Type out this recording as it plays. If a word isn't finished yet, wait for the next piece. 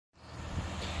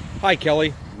Hi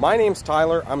Kelly, my name's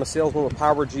Tyler. I'm a salesman with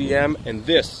Power GM, and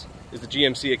this is the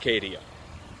GMC Acadia.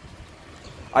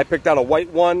 I picked out a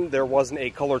white one. There wasn't a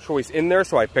color choice in there,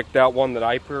 so I picked out one that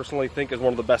I personally think is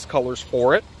one of the best colors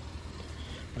for it.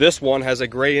 This one has a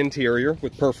gray interior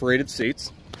with perforated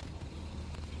seats.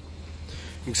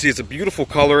 You can see it's a beautiful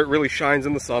color. It really shines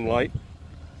in the sunlight.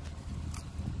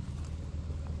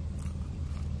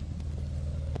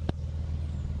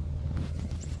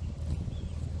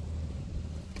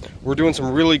 We're doing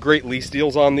some really great lease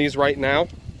deals on these right now.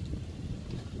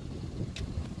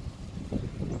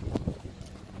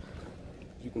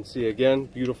 You can see again,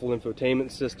 beautiful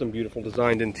infotainment system, beautiful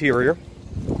designed interior.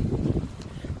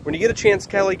 When you get a chance,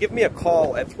 Kelly, give me a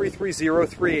call at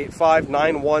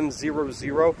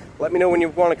 330-385-9100. Let me know when you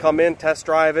want to come in, test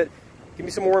drive it. Give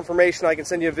me some more information. I can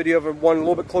send you a video of one a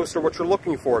little bit closer to what you're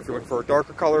looking for. If you're looking for a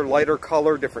darker color, lighter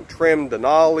color, different trim,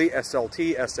 Denali,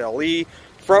 SLT, SLE,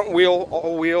 front wheel,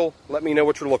 all wheel, let me know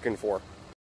what you're looking for.